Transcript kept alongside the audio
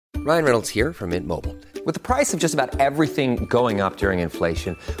Ryan Reynolds here from Mint Mobile. With the price of just about everything going up during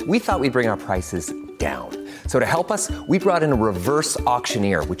inflation, we thought we'd bring our prices down. So to help us, we brought in a reverse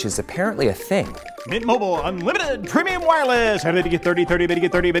auctioneer, which is apparently a thing. Mint Mobile Unlimited Premium Wireless. How to get 30, 30, bit to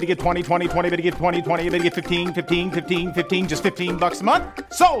get 30, bit to get 20, 20, 20, bit to get 20, 20, bit to get 15, 15, 15, 15, just $15 a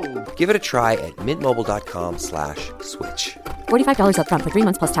month? Sold! Give it a try at mintmobile.com/switch. $45 up front for 3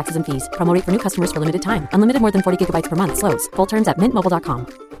 months plus taxes and fees. Promo rate for new customers for limited time. Unlimited more than 40 gigabytes per month. Slows full terms at mintmobile.com.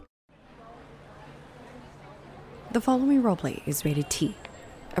 The following roleplay is rated T,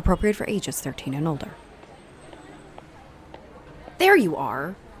 appropriate for ages 13 and older. There you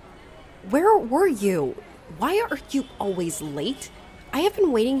are. Where were you? Why are you always late? I have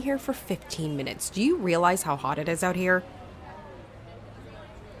been waiting here for 15 minutes. Do you realize how hot it is out here?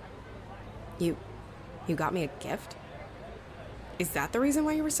 You got me a gift? Is that the reason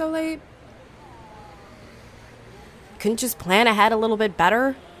why you were so late? Couldn't just plan ahead a little bit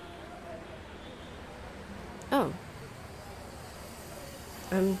better? Oh.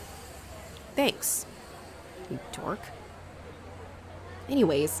 Thanks, you dork.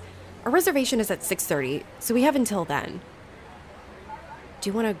 Anyways, our reservation is at 6:30, so we have until then. Do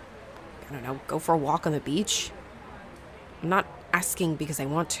you want to, I don't know, go for a walk on the beach? I'm not asking because I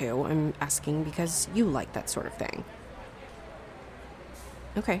want to. I'm asking because you like that sort of thing.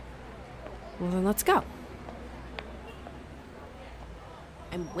 Okay. Well, then let's go.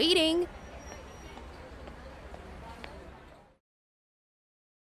 I'm waiting.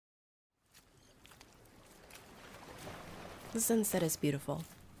 The sunset is beautiful,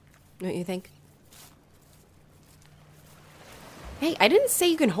 don't you think? Hey, I didn't say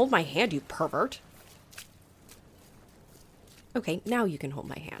you can hold my hand, you pervert. Okay, now you can hold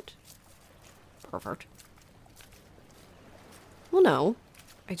my hand. Pervert. Well, no.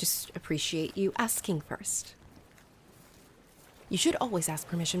 I just appreciate you asking first. You should always ask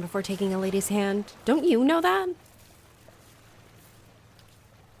permission before taking a lady's hand. Don't you know that?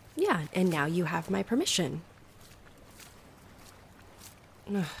 Yeah, and now you have my permission.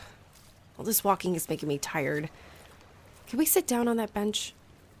 Ugh. All this walking is making me tired. Can we sit down on that bench?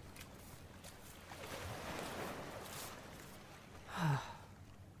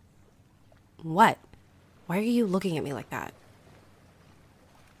 What? Why are you looking at me like that?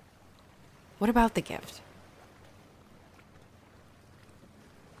 What about the gift?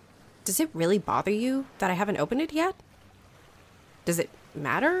 Does it really bother you that I haven't opened it yet? Does it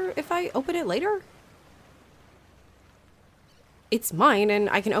matter if I open it later? It's mine, and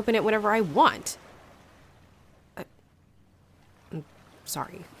I can open it whenever I want. I'm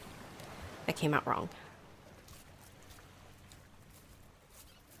sorry. That came out wrong.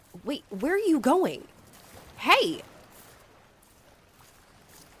 Wait, where are you going? Hey!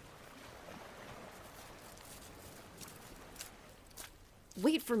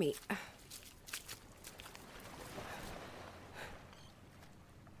 Wait for me.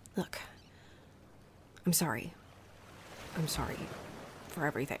 Look, I'm sorry. I'm sorry for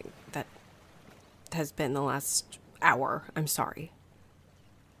everything that has been the last hour. I'm sorry.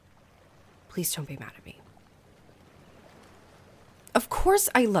 Please don't be mad at me. Of course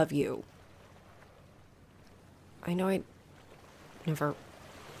I love you. I know I never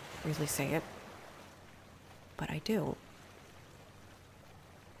really say it, but I do.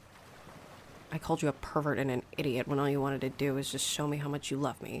 I called you a pervert and an idiot when all you wanted to do was just show me how much you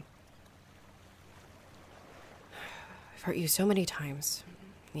love me. I've hurt you so many times,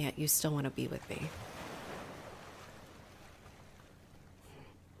 yet you still want to be with me.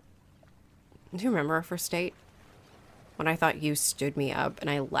 Do you remember our first date? When I thought you stood me up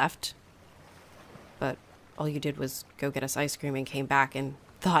and I left, but all you did was go get us ice cream and came back and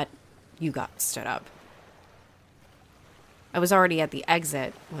thought you got stood up. I was already at the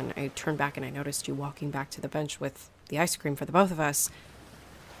exit when I turned back and I noticed you walking back to the bench with the ice cream for the both of us.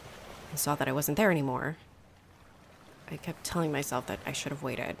 I saw that I wasn't there anymore. I kept telling myself that I should have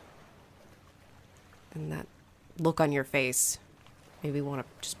waited. And that look on your face made me want to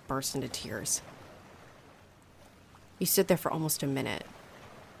just burst into tears. You stood there for almost a minute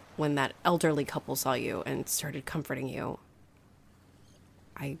when that elderly couple saw you and started comforting you.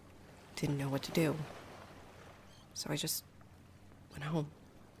 I didn't know what to do. So I just went home.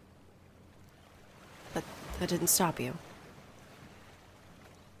 But that didn't stop you.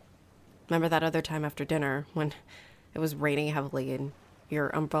 Remember that other time after dinner when it was raining heavily and your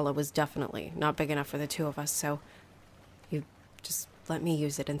umbrella was definitely not big enough for the two of us, so you just let me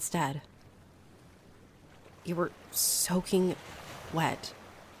use it instead. You were soaking wet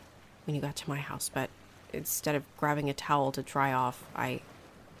when you got to my house, but instead of grabbing a towel to dry off, I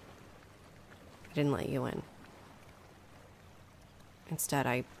didn't let you in. Instead,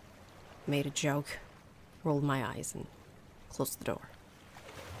 I made a joke, rolled my eyes, and closed the door.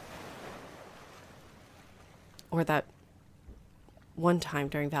 Or that one time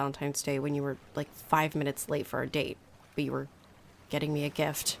during Valentine's Day when you were like 5 minutes late for a date, but you were getting me a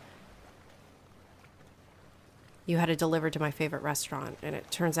gift. You had it delivered to my favorite restaurant, and it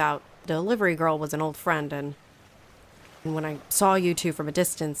turns out the delivery girl was an old friend, and when I saw you two from a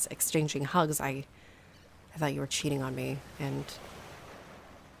distance exchanging hugs, I thought you were cheating on me, and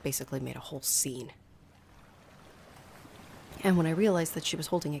basically made a whole scene. And when I realized that she was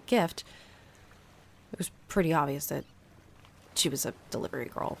holding a gift, it was pretty obvious that she was a delivery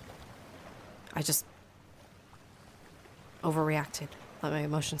girl. I just overreacted, let my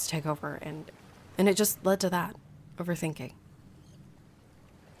emotions take over, and it just led to that, overthinking.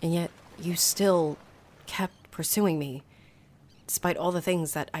 And yet, you still kept pursuing me, despite all the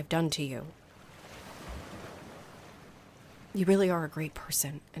things that I've done to you. You really are a great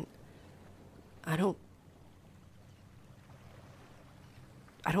person, and I don't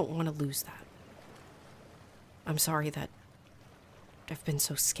want to lose that. I'm sorry that I've been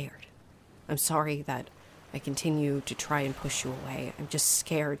so scared. I'm sorry that I continue to try and push you away. I'm just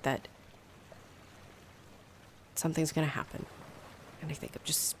scared that something's going to happen. And I think I'm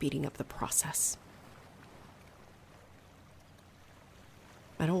just speeding up the process.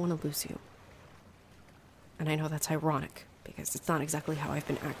 I don't want to lose you. And I know that's ironic, because it's not exactly how I've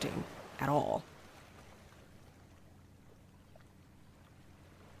been acting at all.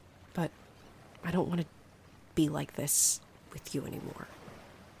 But I don't want to be like this with you anymore.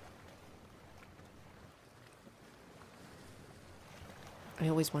 I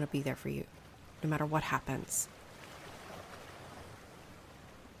always want to be there for you, no matter what happens.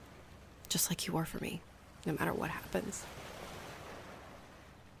 Just like you are for me, no matter what happens.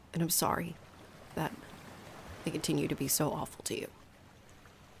 And I'm sorry that I continue to be so awful to you.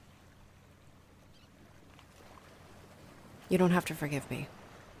 You don't have to forgive me.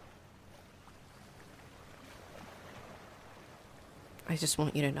 I just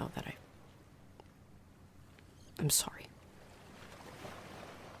want you to know that I'm sorry.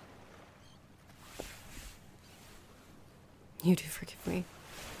 You do forgive me.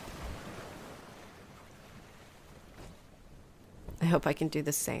 I hope I can do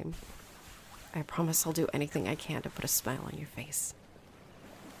the same. I promise I'll do anything I can to put a smile on your face.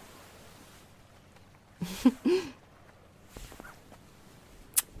 I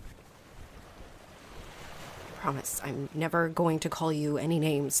promise I'm never going to call you any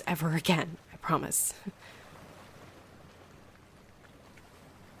names ever again. I promise.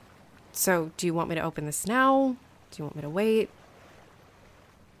 So, do you want me to open this now? Do you want me to wait?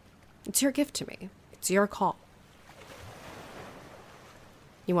 It's your gift to me. It's your call.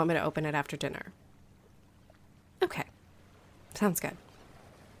 You want me to open it after dinner? Okay. Sounds good.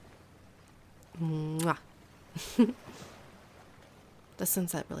 Mwah. The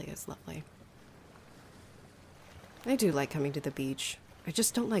sunset really is lovely. I do like coming to the beach. I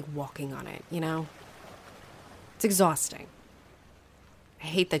just don't like walking on it, you know? It's exhausting. I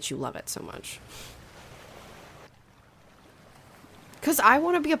hate that you love it so much. Because I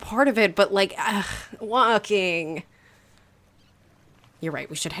want to be a part of it, but like, walking. You're right,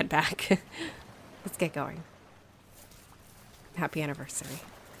 we should head back. Let's get going. Happy anniversary.